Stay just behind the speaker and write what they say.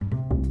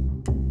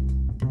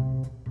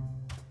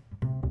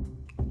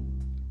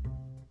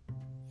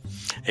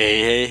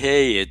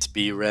Hey, it's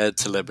B Red,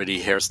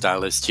 Celebrity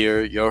Hairstylist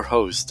here, your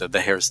host of the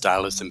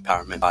Hairstylist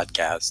Empowerment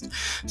Podcast.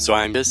 So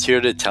I'm just here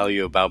to tell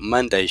you about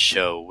Monday's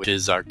show, which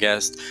is our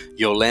guest,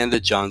 Yolanda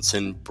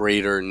Johnson,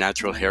 braider,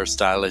 natural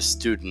hairstylist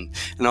student,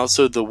 and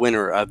also the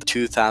winner of the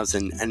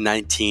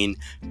 2019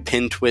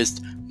 Pin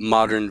Twist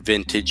Modern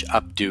Vintage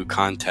Updo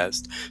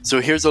Contest.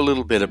 So here's a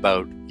little bit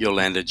about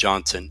Yolanda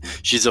Johnson.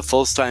 She's a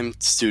full-time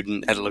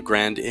student at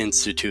LeGrand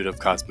Institute of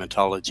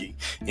Cosmetology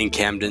in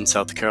Camden,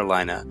 South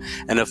Carolina,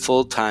 and a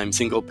full-time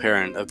single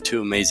parent of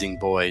two amazing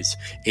boys,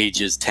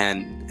 ages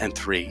 10 and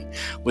 3.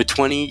 With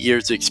 20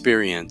 years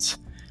experience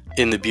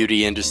in the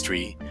beauty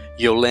industry,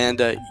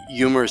 Yolanda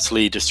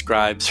humorously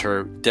describes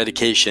her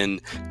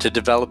dedication to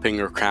developing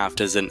her craft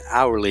as an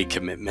hourly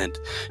commitment.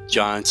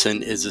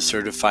 Johnson is a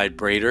certified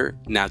braider,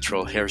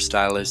 natural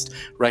hairstylist,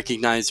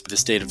 recognized by the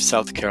state of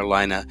South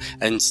Carolina,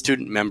 and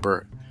student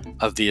member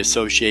of the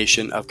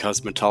Association of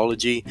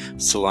Cosmetology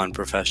Salon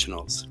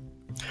Professionals.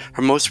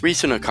 Her most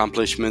recent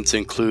accomplishments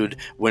include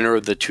winner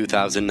of the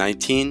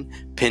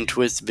 2019 Pin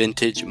Twist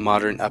Vintage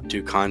Modern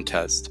Updo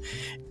Contest,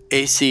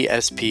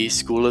 ACSP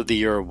School of the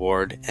Year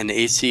Award, and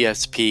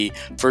ACSP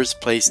First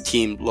Place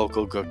Team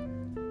Local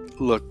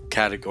Look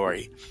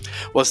category.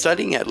 While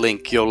studying at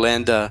Link,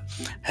 Yolanda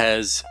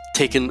has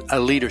taken a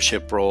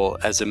leadership role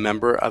as a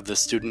member of the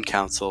Student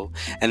Council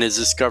and is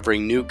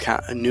discovering new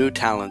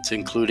talents,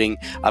 including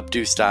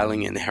updo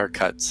styling and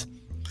haircuts.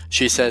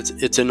 She says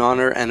it's an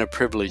honor and a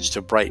privilege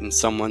to brighten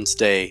someone's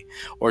day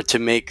or to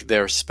make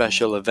their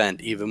special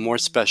event even more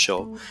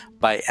special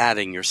by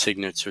adding your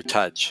signature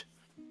touch.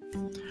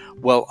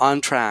 Well, on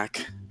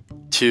track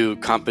to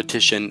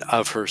competition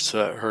of her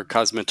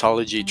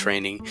cosmetology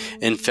training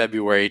in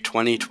February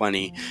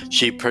 2020,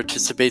 she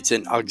participates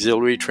in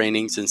auxiliary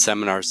trainings and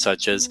seminars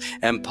such as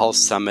Impulse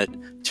Summit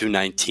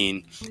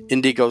 219,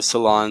 Indigo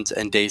Salons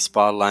and Day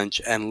Spa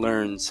Lunch, and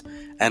learns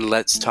and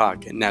Let's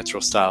Talk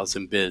Natural Styles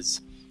and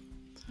Biz.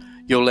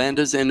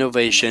 Yolanda's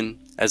innovation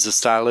as a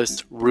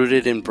stylist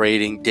rooted in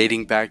braiding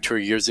dating back to her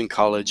years in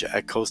college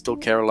at Coastal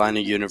Carolina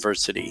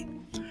University.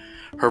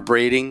 Her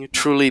braiding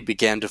truly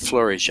began to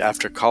flourish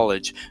after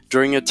college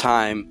during a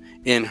time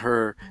in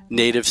her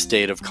native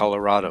state of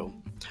Colorado.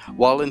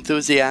 While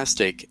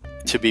enthusiastic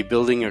to be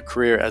building a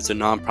career as a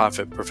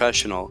nonprofit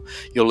professional,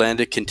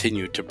 Yolanda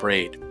continued to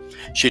braid.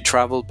 She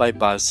traveled by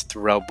bus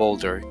throughout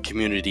Boulder,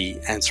 community,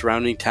 and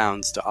surrounding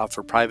towns to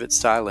offer private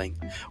styling.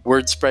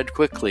 Word spread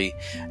quickly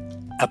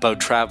about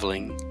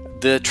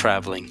the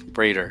traveling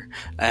braider,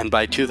 and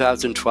by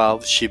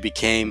 2012 she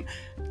became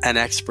an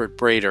expert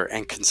braider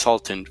and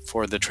consultant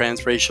for the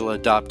transracial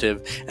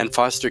adoptive and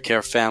foster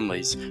care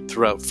families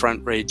throughout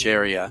Front Range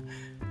area.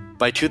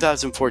 By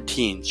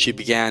 2014, she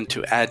began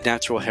to add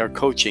natural hair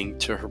coaching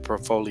to her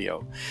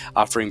portfolio,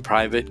 offering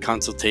private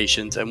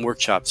consultations and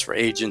workshops for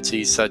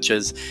agencies such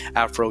as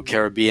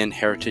Afro-Caribbean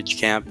Heritage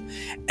Camp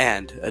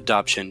and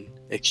Adoption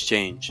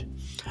Exchange.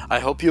 I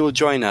hope you will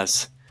join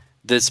us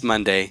this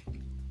Monday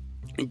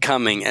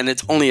coming, and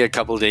it's only a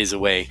couple days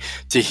away,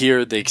 to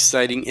hear the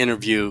exciting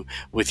interview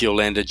with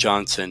Yolanda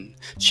Johnson.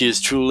 She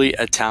is truly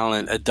a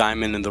talent, a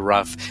diamond in the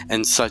rough,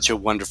 and such a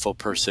wonderful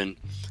person.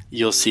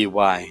 You'll see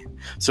why.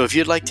 So if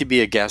you'd like to be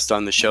a guest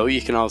on the show,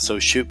 you can also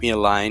shoot me a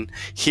line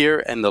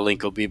here, and the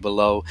link will be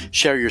below.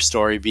 Share your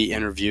story, be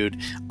interviewed.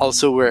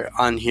 Also, we're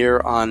on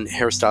here on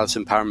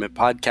Hairstylist Empowerment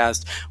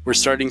Podcast. We're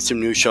starting some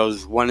new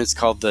shows. One is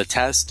called The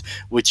Test,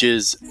 which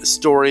is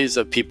stories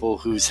of people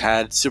who's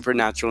had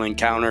supernatural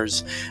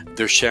encounters.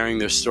 They're sharing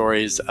their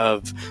stories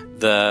of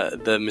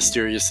the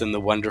mysterious and the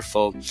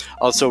wonderful.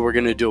 Also, we're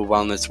going to do a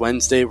Wellness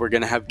Wednesday. We're going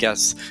to have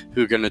guests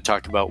who are going to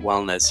talk about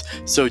wellness.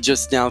 So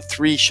just now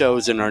 3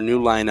 shows in our new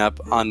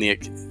lineup on the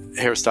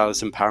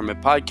Hairstylist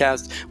Empowerment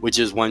Podcast, which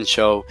is one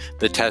show.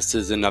 The Test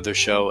is another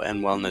show,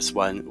 and Wellness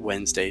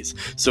Wednesdays.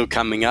 So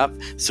coming up,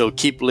 so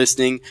keep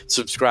listening.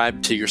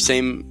 Subscribe to your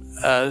same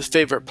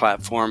favorite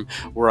platform.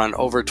 We're on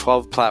over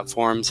 12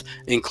 platforms,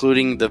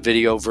 including the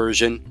video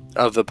version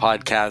of the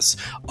podcast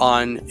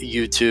on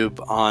YouTube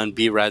on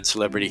B-Rad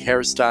Celebrity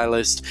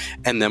Hairstylist.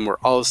 And then we're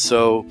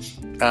also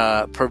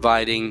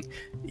providing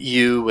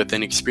you with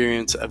an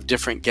experience of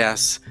different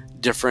guests,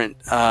 different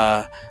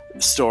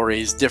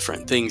stories,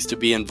 different things to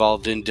be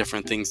involved in,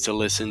 different things to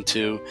listen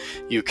to.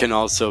 You can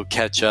also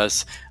catch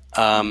us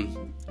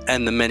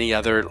and the many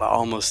other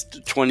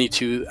almost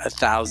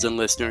 22,000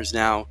 listeners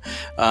now.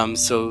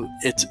 So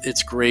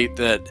it's great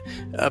that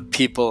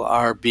people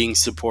are being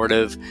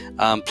supportive.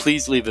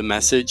 Please leave a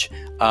message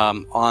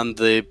on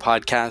the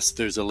podcast.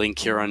 There's a link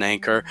here on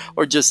Anchor,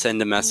 or just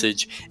send a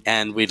message,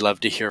 and we'd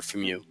love to hear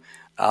from you.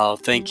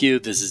 Thank you.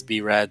 This is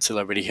B-Rad,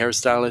 Celebrity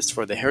Hairstylist,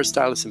 for the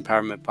Hairstylist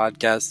Empowerment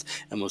Podcast,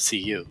 and we'll see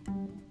you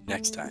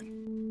next time.